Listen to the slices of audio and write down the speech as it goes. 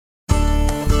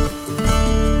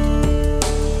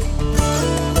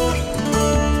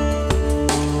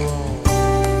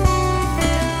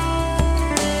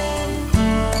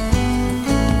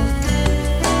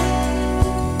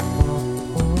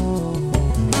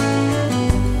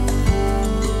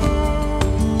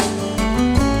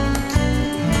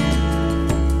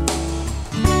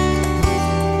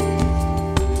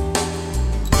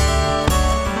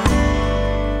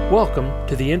welcome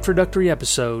to the introductory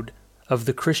episode of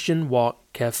the Christian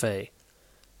Walk Cafe.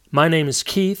 My name is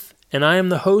Keith, and I am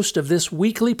the host of this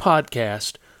weekly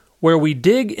podcast where we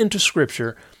dig into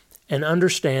Scripture and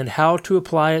understand how to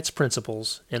apply its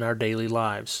principles in our daily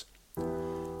lives.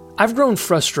 I've grown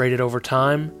frustrated over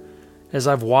time as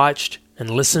I've watched and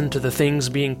listened to the things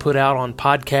being put out on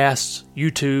podcasts,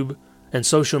 YouTube, and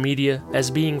social media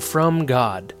as being from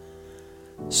God.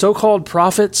 So-called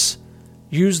prophets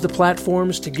use the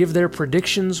platforms to give their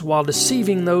predictions while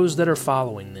deceiving those that are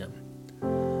following them.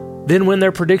 Then when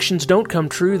their predictions don't come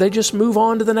true, they just move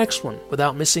on to the next one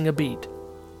without missing a beat.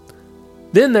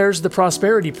 Then there's the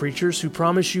prosperity preachers who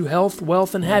promise you health,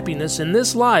 wealth, and happiness in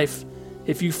this life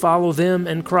if you follow them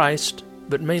and Christ,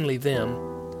 but mainly them.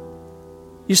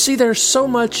 You see, there's so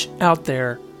much out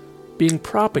there being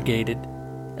propagated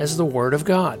as the Word of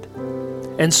God,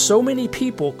 and so many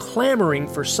people clamoring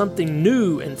for something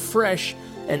new and fresh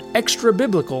and extra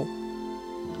biblical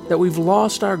that we've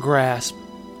lost our grasp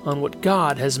on what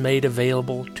God has made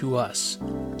available to us,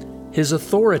 His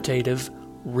authoritative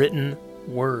written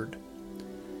Word.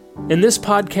 In this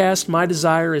podcast, my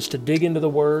desire is to dig into the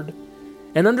Word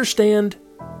and understand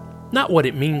not what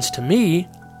it means to me,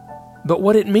 but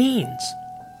what it means.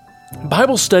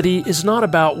 Bible study is not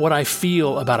about what I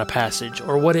feel about a passage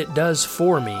or what it does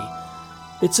for me.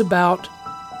 It's about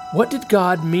what did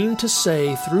God mean to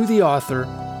say through the author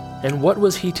and what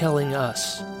was He telling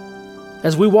us.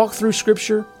 As we walk through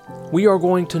Scripture, we are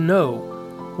going to know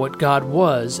what God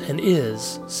was and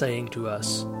is saying to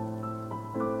us.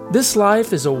 This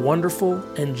life is a wonderful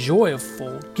and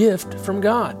joyful gift from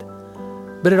God,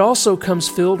 but it also comes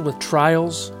filled with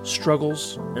trials,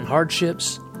 struggles, and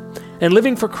hardships, and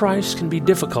living for Christ can be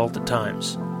difficult at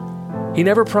times. He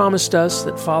never promised us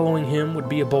that following Him would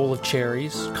be a bowl of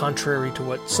cherries, contrary to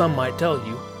what some might tell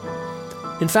you.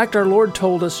 In fact, our Lord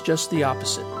told us just the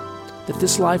opposite, that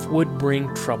this life would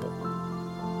bring trouble.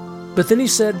 But then He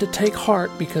said to take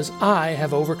heart because I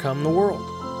have overcome the world.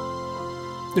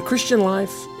 The Christian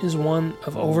life is one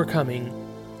of overcoming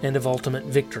and of ultimate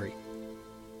victory.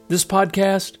 This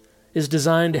podcast is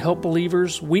designed to help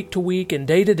believers week to week and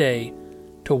day to day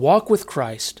to walk with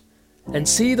Christ and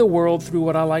see the world through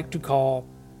what I like to call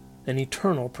an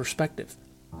eternal perspective.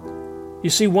 You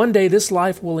see, one day this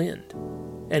life will end,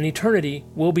 and eternity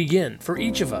will begin for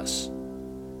each of us.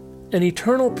 An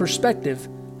eternal perspective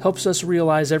helps us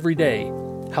realize every day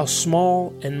how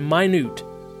small and minute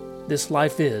this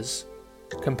life is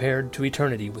compared to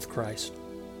eternity with Christ.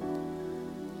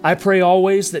 I pray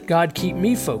always that God keep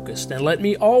me focused and let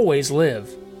me always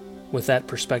live with that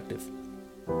perspective.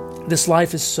 This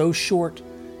life is so short,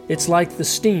 it's like the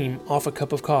steam off a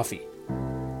cup of coffee.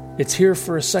 It's here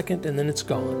for a second and then it's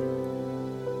gone.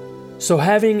 So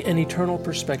having an eternal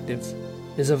perspective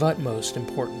is of utmost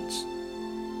importance.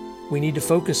 We need to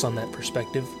focus on that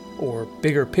perspective, or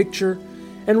bigger picture,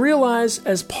 and realize,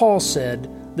 as Paul said,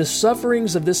 the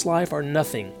sufferings of this life are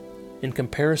nothing in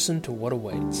comparison to what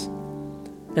awaits.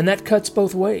 And that cuts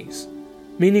both ways,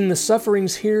 meaning the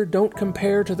sufferings here don't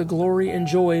compare to the glory and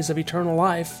joys of eternal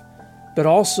life, but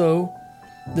also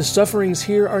the sufferings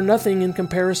here are nothing in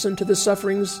comparison to the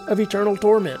sufferings of eternal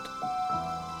torment.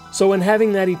 So in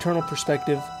having that eternal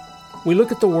perspective, we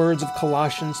look at the words of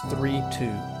Colossians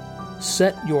 3:2.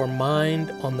 Set your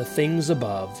mind on the things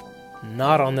above,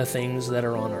 not on the things that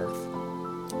are on earth.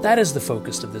 That is the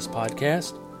focus of this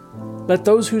podcast. Let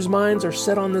those whose minds are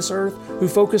set on this earth, who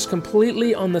focus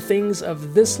completely on the things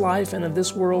of this life and of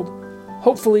this world,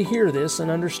 hopefully hear this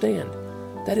and understand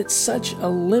that it's such a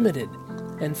limited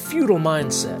and futile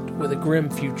mindset with a grim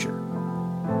future.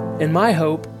 And my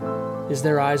hope is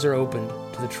their eyes are opened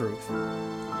to the truth.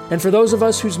 And for those of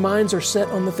us whose minds are set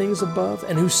on the things above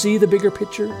and who see the bigger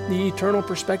picture, the eternal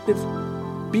perspective,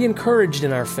 be encouraged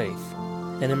in our faith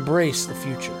and embrace the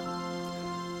future.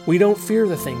 We don't fear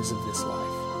the things of this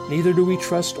life, neither do we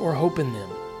trust or hope in them.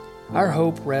 Our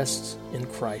hope rests in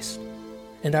Christ.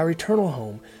 And our eternal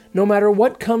home, no matter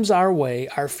what comes our way,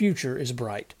 our future is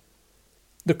bright.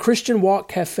 The Christian Walk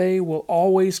Cafe will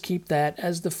always keep that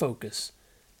as the focus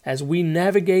as we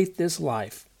navigate this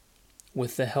life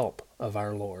with the help of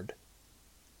our Lord.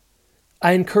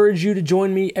 I encourage you to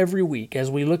join me every week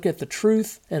as we look at the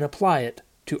truth and apply it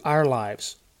to our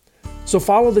lives. So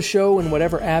follow the show in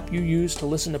whatever app you use to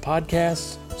listen to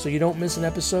podcasts so you don't miss an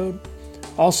episode.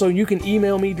 Also, you can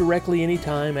email me directly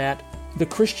anytime at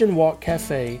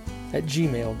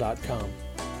thechristianwalkcafe@gmail.com.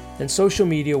 And social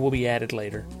media will be added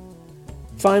later.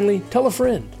 Finally, tell a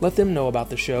friend, let them know about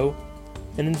the show,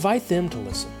 and invite them to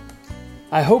listen.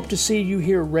 I hope to see you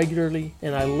here regularly,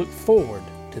 and I look forward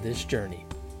to this journey.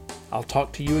 I'll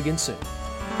talk to you again soon.